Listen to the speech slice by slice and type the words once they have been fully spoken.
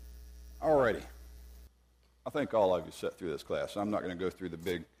Alrighty. I think all of you sat through this class. I'm not going to go through the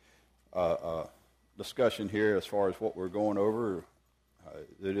big discussion here as far as what we're going over.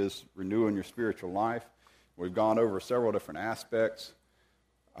 It is renewing your spiritual life. We've gone over several different aspects.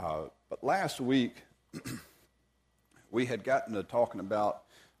 But last week, we had gotten to talking about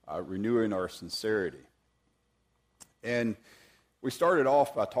renewing our sincerity. And we started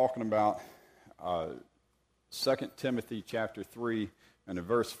off by talking about 2 Timothy chapter 3 and in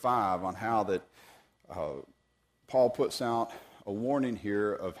verse 5 on how that Paul puts out a warning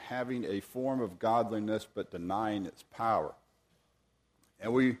here of having a form of godliness but denying its power.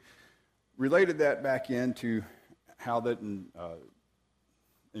 And we related that back into how that in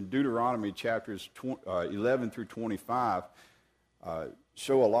Deuteronomy chapters 11 through 25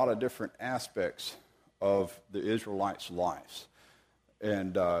 show a lot of different aspects of the Israelites' lives,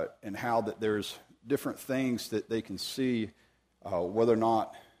 and how that there's different things that they can see whether or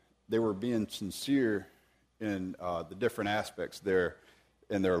not they were being sincere in the different aspects there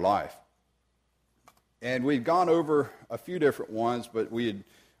in their life. And we've gone over a few different ones, but we'd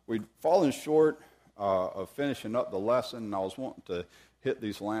fallen short of finishing up the lesson, and I was wanting to hit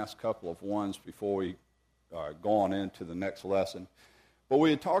these last couple of ones before we go on into the next lesson. But we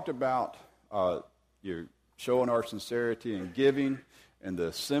had talked about showing our sincerity in giving and the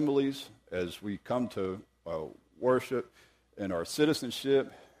assemblies as we come to worship, and our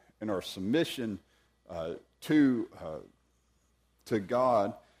citizenship and our submission to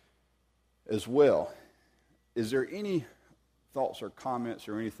God as well. Is there any thoughts or comments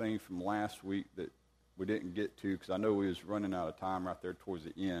or anything from last week that we didn't get to? Because I know we was running out of time right there towards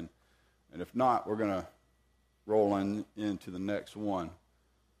the end. And if not, we're going to roll into the next one.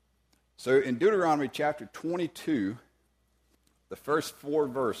 So in Deuteronomy chapter 22, the first 4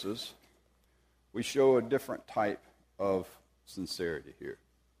 verses, we show a different type of sincerity here,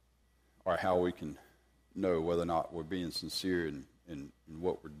 or how we can know whether or not we're being sincere in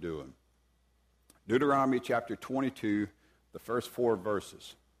what we're doing. Deuteronomy chapter 22, the first 4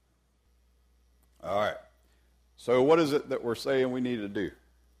 verses. All right. So what is it that we're saying we need to do?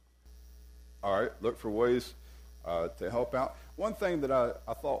 All right, look for ways to help out. One thing that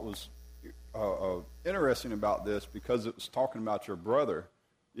I thought was interesting about this, because it was talking about your brother,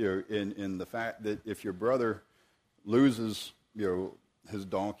 in the fact that if your brother loses, his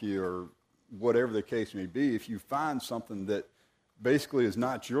donkey or whatever the case may be, if you find something that basically is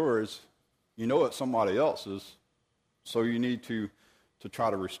not yours, you know it's somebody else's, so you need to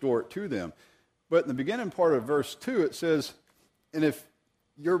try to restore it to them. But in the beginning part of verse 2, it says, and if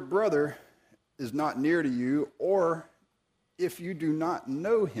your brother is not near to you, or if you do not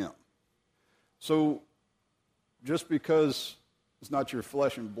know him. So just because it's not your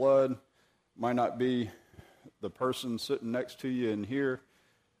flesh and blood, might not be the person sitting next to you in here,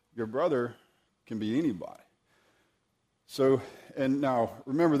 your brother can be anybody. So, and now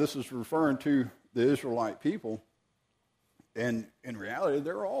remember, this is referring to the Israelite people, and in reality,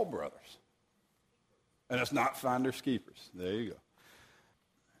 they're all brothers. And it's not finders keepers. There you go.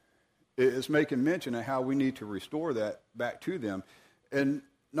 It's making mention of how we need to restore that back to them. And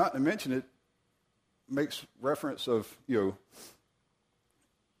not to mention, it makes reference of,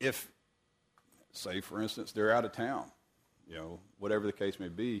 if, say, for instance, they're out of town, whatever the case may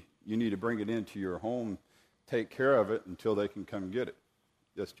be, you need to bring it into your home, take care of it until they can come get it.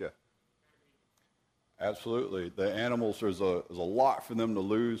 Yes, Jeff? Absolutely. The animals, there's a lot for them to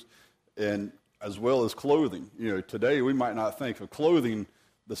lose, and as well as clothing. Today we might not think of clothing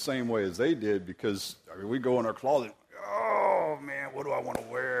the same way as they did, because we go in our closet, oh man, what do I want to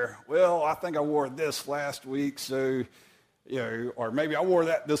wear? Well, I think I wore this last week, so, or maybe I wore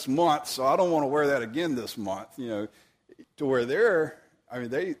that this month, so I don't want to wear that again this month, to where they're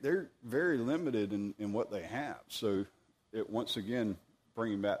very limited in what they have. So it once again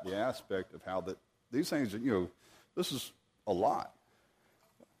bringing back the aspect of how that these things, this is a lot,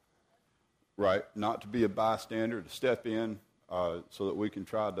 right? Not to be a bystander, to step in so that we can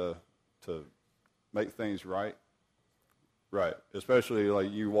try to make things right. Right, especially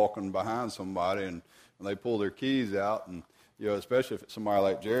like you walking behind somebody and they pull their keys out, and especially if it's somebody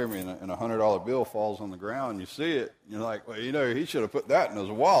like Jeremy and a $100 bill falls on the ground and you see it, you're like, well, he should have put that in his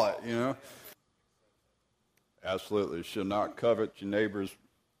wallet, Absolutely, should not covet your neighbor's,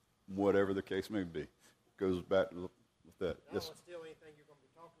 whatever the case may be. Goes back with that. I don't want to steal anything you're going to be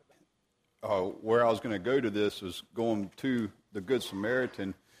talking about. Where I was going to go to this is going to the Good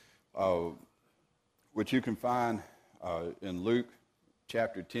Samaritan, which you can find in Luke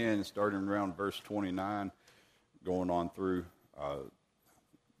chapter 10, starting around verse 29, going on through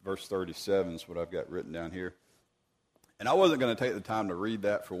verse 37 is what I've got written down here. And I wasn't going to take the time to read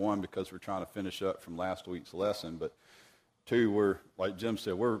that, for one, because we're trying to finish up from last week's lesson, but two, we're, like Jim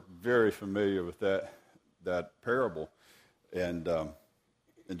said, we're very familiar with that parable. And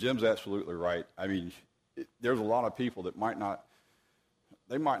Jim's absolutely right. I mean, there's a lot of people that might not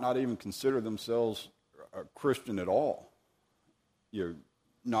even consider themselves a Christian at all.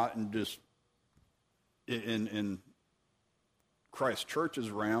 Not in just in Christ Church's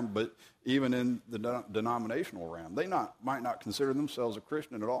realm, but even in the denominational realm. They might not consider themselves a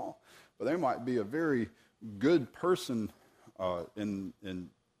Christian at all, but they might be a very good person in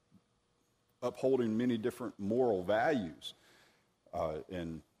upholding many different moral values.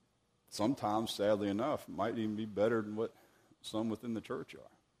 And sometimes, sadly enough, might even be better than what some within the church are.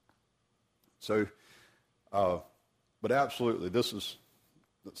 So, but absolutely, that's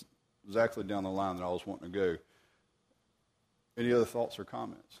exactly down the line that I was wanting to go. Any other thoughts or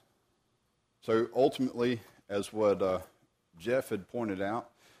comments? So ultimately, as what Jeff had pointed out,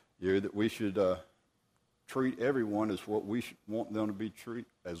 that we should treat everyone as what we want them to be treated,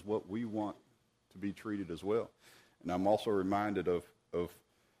 as what we want to be treated as well. And I'm also reminded of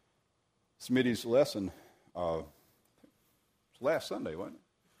Smitty's lesson last Sunday, wasn't it?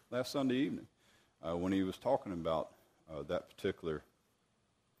 Last Sunday evening, when he was talking about that particular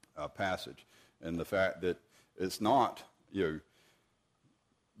passage, and the fact that it's not,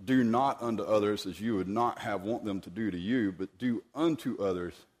 do not unto others as you would not want them to do to you, but do unto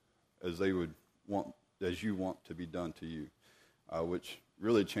others as you want to be done to you, which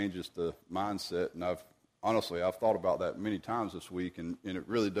really changes the mindset. And I've thought about that many times this week, and it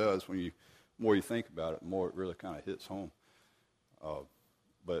really does. More you think about it, the more it really kind of hits home.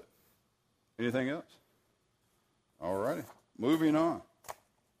 But anything else? All righty, moving on.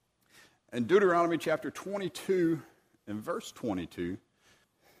 In Deuteronomy chapter 22 and verse 22,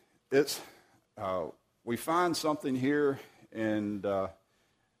 we find something here, and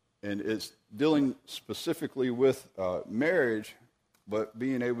it's dealing specifically with marriage, but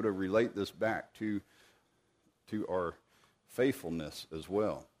being able to relate this back to our faithfulness as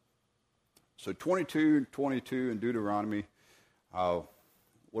well. So 22 in Deuteronomy,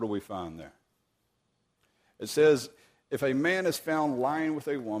 what do we find there? It says, if a man is found lying with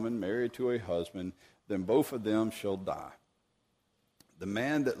a woman married to a husband, then both of them shall die. The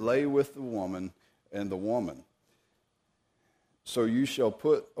man that lay with the woman and the woman. So you shall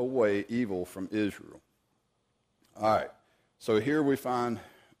put away evil from Israel. All right. So here we find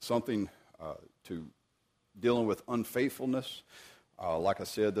something to dealing with unfaithfulness. Like I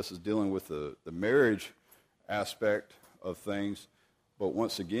said, this is dealing with the marriage aspect of things. But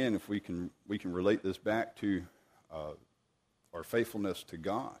once again, if we can relate this back to our faithfulness to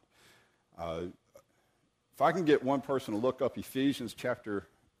God. If I can get one person to look up Ephesians chapter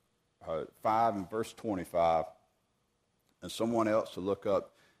 5 and verse 25, and someone else to look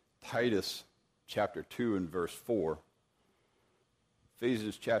up Titus chapter 2 and verse 4.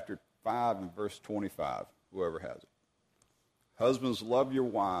 Ephesians chapter 5 and verse 25, whoever has it. Husbands, love your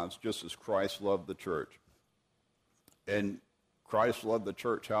wives just as Christ loved the church. And Christ loved the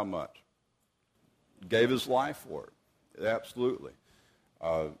church how much? Gave his life for it. Absolutely.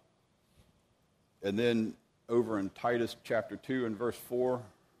 And then over in Titus chapter 2 and verse 4.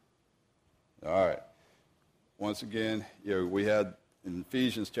 All right. Once again, we had in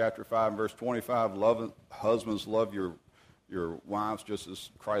Ephesians chapter 5 and verse 25, husbands, love your wives just as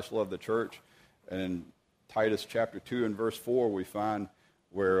Christ loved the church. And in Titus chapter 2 and verse 4, we find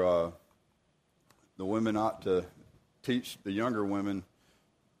where the women ought to teach the younger women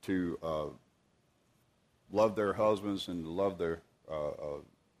to love their husbands and to love their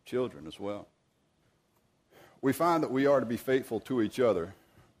children as well. We find that we are to be faithful to each other,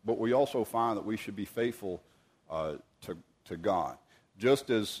 but we also find that we should be faithful to God. Just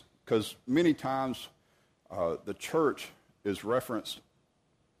as, because many times the church is referenced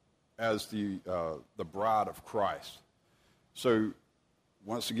as the bride of Christ. So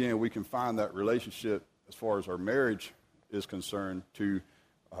once again, we can find that relationship as far as our marriage is concerned to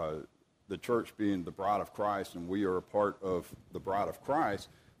the church being the bride of Christ, and we are a part of the bride of Christ.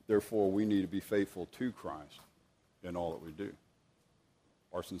 Therefore, we need to be faithful to Christ in all that we do.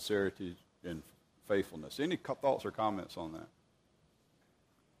 Our sincerity and faithfulness. Any thoughts or comments on that?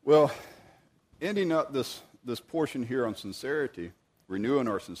 Well, ending up this portion here on sincerity, renewing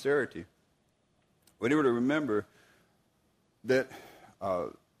our sincerity, we need to remember that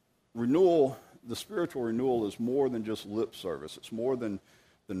renewal, the spiritual renewal, is more than just lip service. It's more than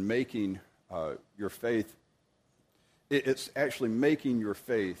making your faith. It's actually making your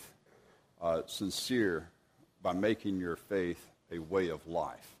faith sincere by making your faith a way of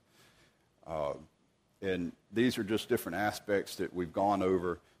life. And these are just different aspects that we've gone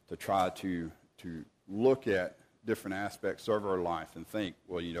over to try to look at different aspects of our life and think,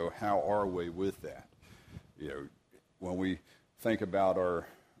 well, how are we with that? When we think about our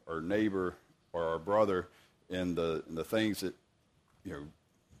neighbor or our brother and the things that,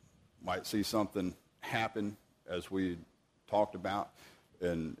 might see something happen as we talked about,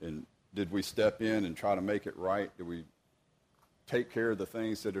 and did we step in and try to make it right? Did we take care of the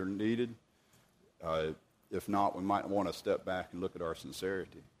things that are needed? If not, we might want to step back and look at our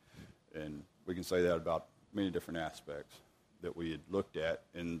sincerity. And we can say that about many different aspects that we had looked at.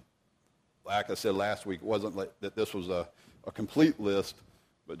 And like I said last week, it wasn't like that this was a complete list,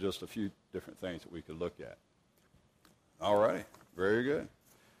 but just a few different things that we could look at. All right, very good.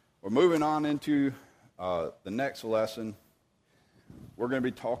 We're moving on into the next lesson. We're going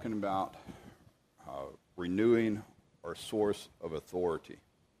to be talking about renewing our source of authority.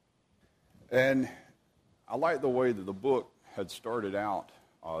 And I like the way that the book had started out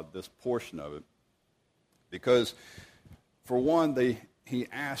this portion of it, because for one, he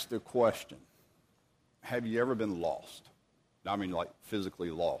asked the question, have you ever been lost? I mean, like physically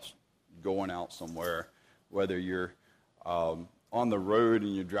lost, going out somewhere, whether you're on the road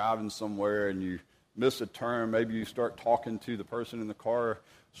and you're driving somewhere and you miss a turn, maybe you start talking to the person in the car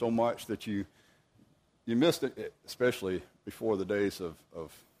so much that you missed it, especially before the days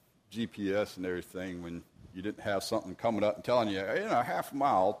of GPS and everything, when you didn't have something coming up and telling you, half a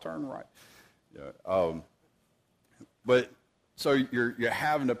mile, turn right. But so you're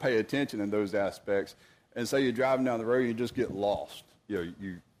having to pay attention in those aspects. And say you're driving down the road, you just get lost.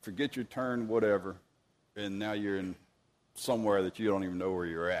 You forget your turn, whatever, and now you're in somewhere that you don't even know where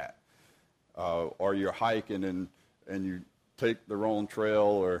you're at. Or you're hiking and you take the wrong trail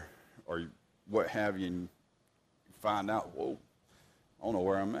or what have you, and you find out, whoa, I don't know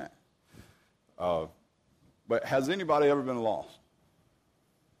where I'm at. But has anybody ever been lost?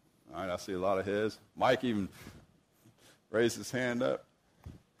 All right, I see a lot of heads. Mike even raised his hand up.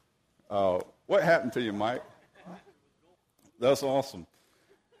 What happened to you, Mike? That's awesome.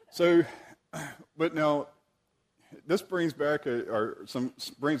 So, but now, this brings back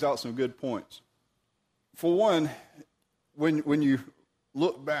brings out some good points. For one, when you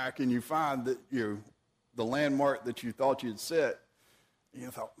look back and you find that the landmark that you thought you'd set, you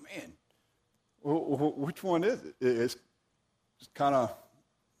thought, man, which one is it? It's kind of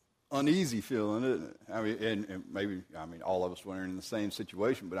uneasy feeling, isn't it? I mean, and maybe, all of us were in the same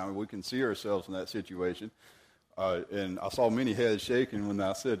situation, but we can see ourselves in that situation. And I saw many heads shaking when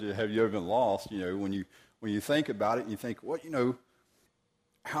I said, have you ever been lost? When you think about it, and you think,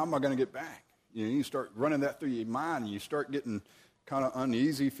 how am I going to get back? You start running that through your mind, and you start getting kind of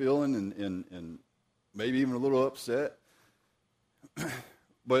uneasy feeling and maybe even a little upset.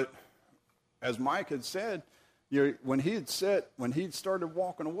 But as Mike had said, when he'd started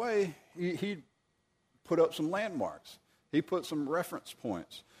walking away, he'd put up some landmarks. He put some reference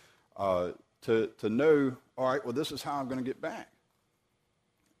points to know, all right, well, this is how I'm going to get back.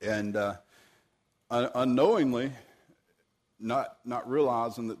 And unknowingly, not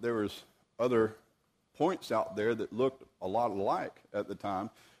realizing that there was other points out there that looked a lot alike at the time,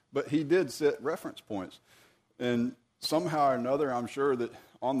 but he did set reference points. And somehow or another, I'm sure that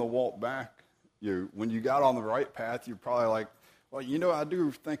on the walk back, when you got on the right path, you're probably like, well, I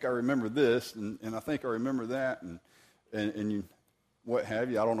do think I remember this, and I think I remember that, and you, what have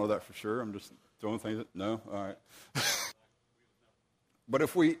you. I don't know that for sure. I'm just throwing things. No? All right. But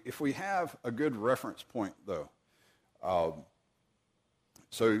if we have a good reference point, though,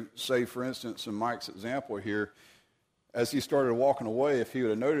 so say, for instance, in Mike's example here, as he started walking away, if he would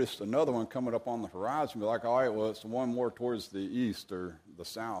have noticed another one coming up on the horizon, be like, all right, well, it's the one more towards the east or the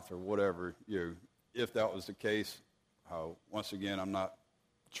south or whatever, if that was the case. Once again, I'm not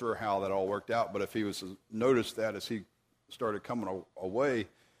sure how that all worked out, but if he was to notice that as he started coming away,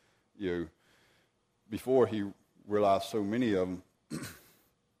 before he realized so many of them,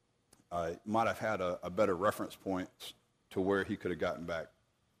 might have had a better reference point to where he could have gotten back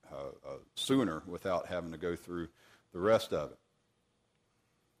sooner without having to go through the rest of it.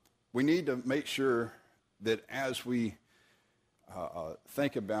 We need to make sure that as we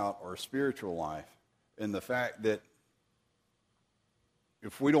think about our spiritual life and the fact that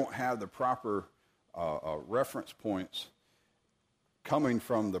if we don't have the proper reference points coming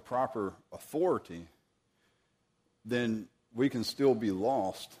from the proper authority, then we can still be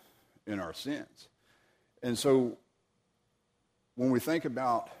lost in our sins. And so when we think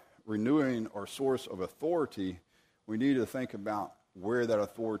about renewing our source of authority, we need to think about where that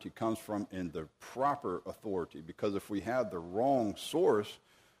authority comes from and the proper authority. Because if we have the wrong source,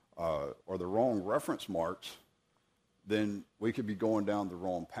 or the wrong reference marks, then we could be going down the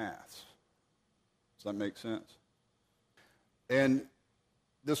wrong paths. Does that make sense? And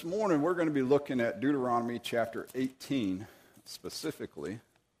this morning we're going to be looking at Deuteronomy chapter 18 specifically.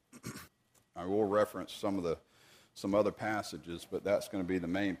 I will reference some other passages, but that's going to be the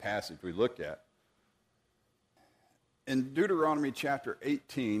main passage we look at. In Deuteronomy chapter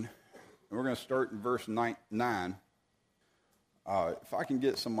 18, and we're going to start in verse 9. If I can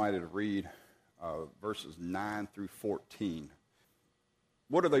get somebody to read verses 9 through 14.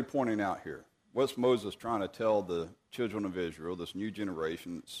 What are they pointing out here? What's Moses trying to tell the children of Israel, this new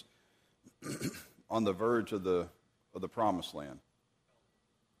generation that's on the verge of the promised land?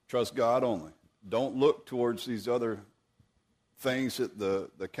 Trust God only. Don't look towards these other things that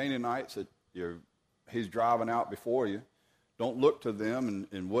the Canaanites that he's driving out before you. Don't look to them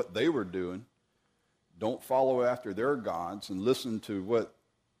and what they were doing. Don't follow after their gods and listen to what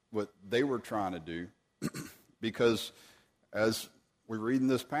they were trying to do. Because as we read in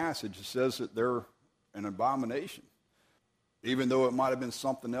this passage, it says that they're an abomination. Even though it might have been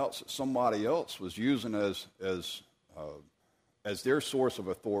something else that somebody else was using as their source of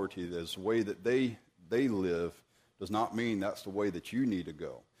authority, as the way that they live, does not mean that's the way that you need to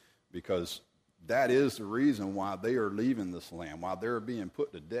go. Because that is the reason why they are leaving this land, why they're being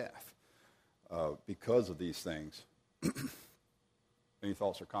put to death because of these things. Any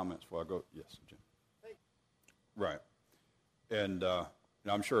thoughts or comments before I go? Yes, Jim. Right. And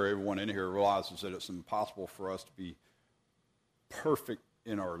I'm sure everyone in here realizes that it's impossible for us to be perfect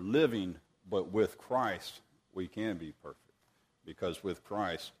in our living, but with Christ, we can be perfect. Because with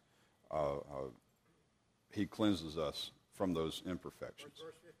Christ, he cleanses us from those imperfections.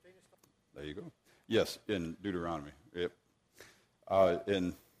 There you go. Yes, in Deuteronomy. Yep.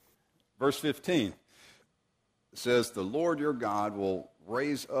 In verse 15, it says, "The Lord your God will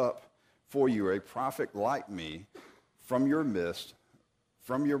raise up for you a prophet like me from your midst,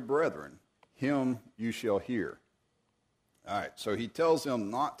 from your brethren. Him you shall hear." All right, so he tells them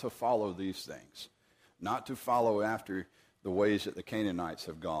not to follow these things, not to follow after the ways that the Canaanites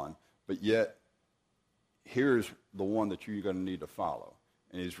have gone, but yet here's the one that you're going to need to follow.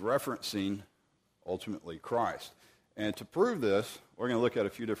 And he's referencing ultimately Christ. And to prove this, we're going to look at a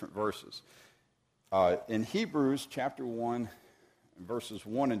few different verses. In Hebrews chapter 1, verses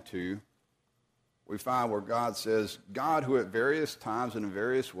 1 and 2, we find where God says, "God, who at various times and in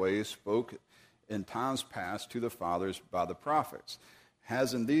various ways spoke in times past to the fathers by the prophets,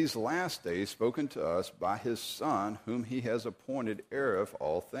 has in these last days spoken to us by his Son, whom he has appointed heir of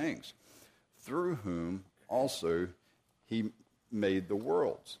all things, through whom also he made the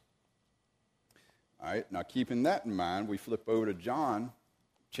worlds." All right, now keeping that in mind, we flip over to John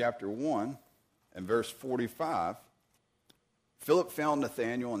chapter 1 and verse 45. "Philip found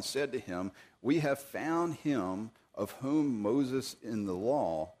Nathanael and said to him, 'We have found him of whom Moses in the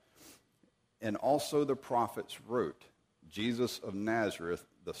law and also the prophets wrote, Jesus of Nazareth,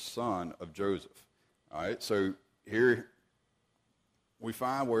 the son of Joseph.'" All right, so here we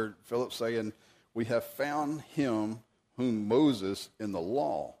find where Philip's saying, "We have found him whom Moses in the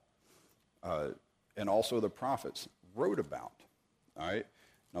law and also the prophets wrote about." All right,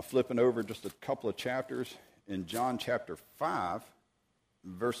 now flipping over just a couple of chapters in John chapter 5,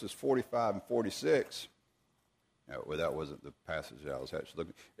 verses 45 and 46. Well, that wasn't the passage that I was actually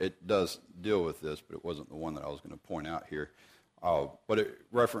looking. It does deal with this, but it wasn't the one that I was going to point out here. But it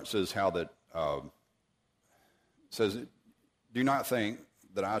references how that says, "Do not think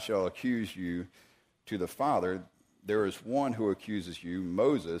that I shall accuse you to the Father. There is one who accuses you,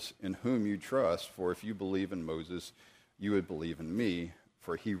 Moses, in whom you trust. For if you believe in Moses, you would believe in me,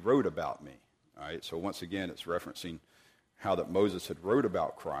 for he wrote about me." All right, so once again, it's referencing how that Moses had wrote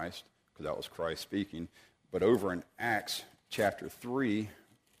about Christ, because that was Christ speaking. But over in Acts chapter 3,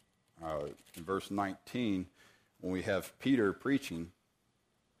 in verse 19, when we have Peter preaching,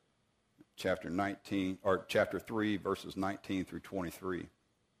 chapter 3, verses 19 through 23.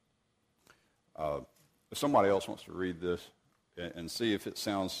 If somebody else wants to read this and see if it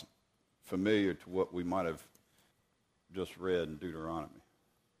sounds familiar to what we might have just read in Deuteronomy.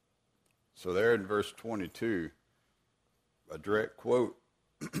 So there in verse 22, a direct quote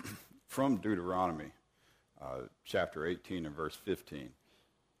from Deuteronomy, chapter 18 and verse 15,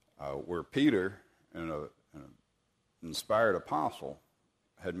 where Peter, an inspired apostle,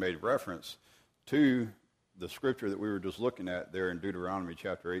 had made reference to the scripture that we were just looking at there in Deuteronomy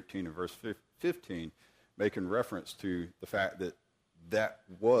chapter 18 and verse 15, making reference to the fact that that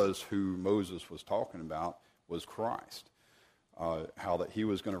was who Moses was talking about, was Christ. How that he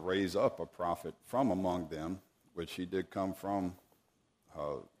was going to raise up a prophet from among them, which he did come from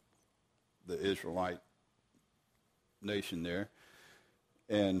the Israelite nation there.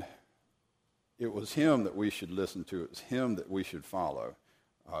 And it was him that we should listen to. It was him that we should follow.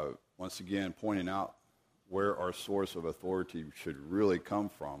 Once again, pointing out where our source of authority should really come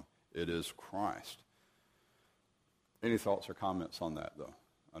from. It is Christ. Any thoughts or comments on that, though?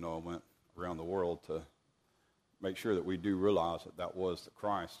 I know I went around the world to make sure that we do realize that that was the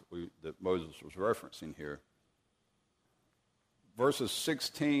Christ that Moses was referencing here. Verses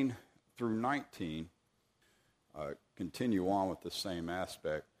 16 through 19 continue on with the same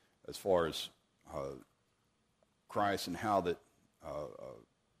aspect as far as Christ and how that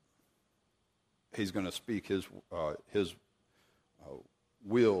he's going to speak his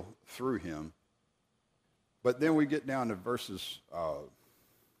will through him. But then we get down to verses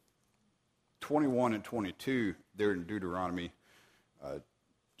 21 and 22 there in Deuteronomy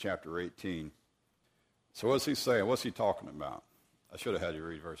chapter 18. So what's he saying? What's he talking about? I should have had you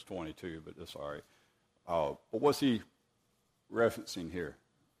read verse 22, but that's all right. But what's he referencing here?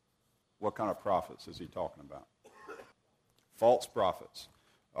 What kind of prophets is he talking about? False prophets.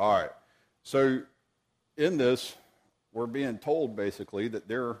 All right. So in this, we're being told basically that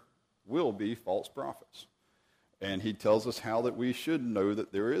there will be false prophets. And he tells us how that we should know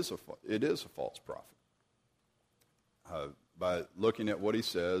that it is a false prophet. By looking at what he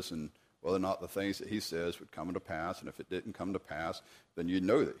says and whether or not the things that he says would come to pass. And if it didn't come to pass, then you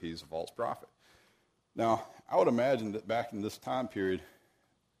know that he's a false prophet. Now, I would imagine that back in this time period,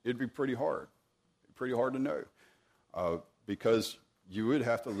 it'd be pretty hard to know. Because you would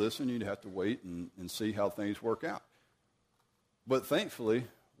have to listen, you'd have to wait and see how things work out. But thankfully,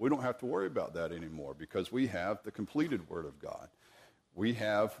 we don't have to worry about that anymore because we have the completed Word of God. We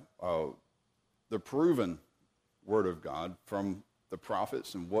have the proven Word of God from the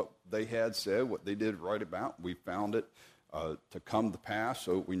prophets and what they had said, what they did write about. We found it to come to pass,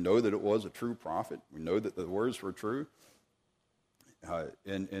 so we know that it was a true prophet. We know that the words were true.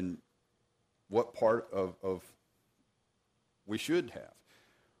 And what part of we should have.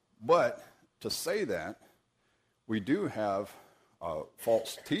 But to say that, we do have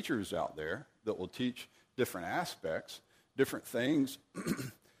false teachers out there that will teach different aspects, different things,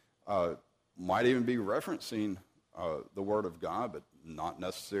 might even be referencing the Word of God, but not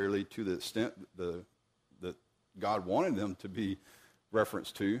necessarily to the extent that God wanted them to be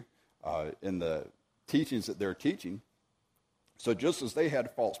referenced to in the teachings that they're teaching. So just as they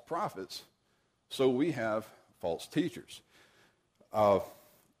had false prophets, so we have false teachers. So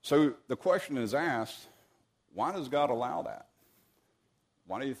the question is asked, why does God allow that?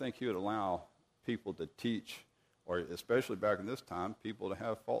 Why do you think he would allow people to teach, or especially back in this time, people to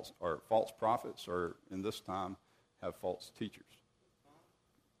have false prophets, or in this time, have false teachers?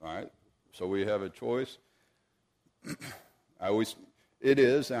 All right, so we have a choice. It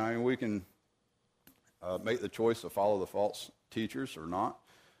is, I mean, we can make the choice to follow the false teachers or not,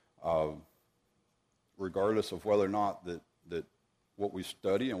 regardless of whether or not that what we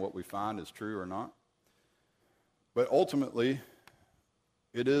study and what we find is true or not. But ultimately,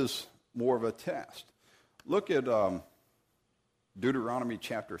 it is more of a test. Look at Deuteronomy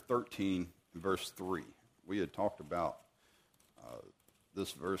chapter 13, verse 3. We had talked about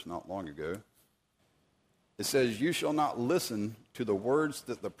this verse not long ago. It says, "You shall not listen to the words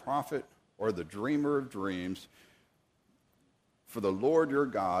that the prophet or the dreamer of dreams, for the Lord your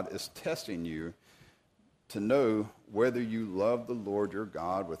God is testing you to know whether you love the Lord your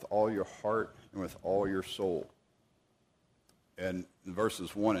God with all your heart and with all your soul." And in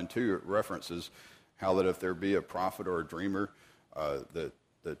verses 1 and 2, it references how that if there be a prophet or a dreamer that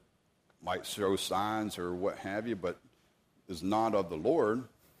might show signs or what have you, but is not of the Lord,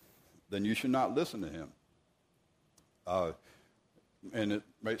 then you should not listen to him. And it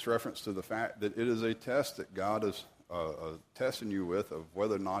makes reference to the fact that it is a test that God is testing you with of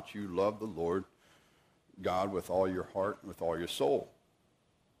whether or not you love the Lord God with all your heart and with all your soul.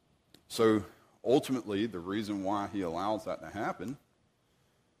 So ultimately, the reason why he allows that to happen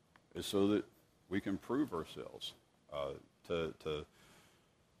is so that we can prove ourselves to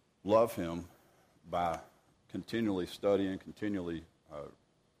love him by continually studying, continually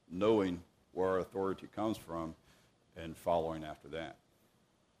knowing where our authority comes from and following after that.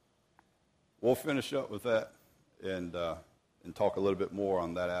 We'll finish up with that and talk a little bit more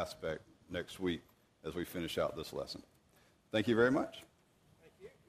on that aspect next week as we finish out this lesson. Thank you very much.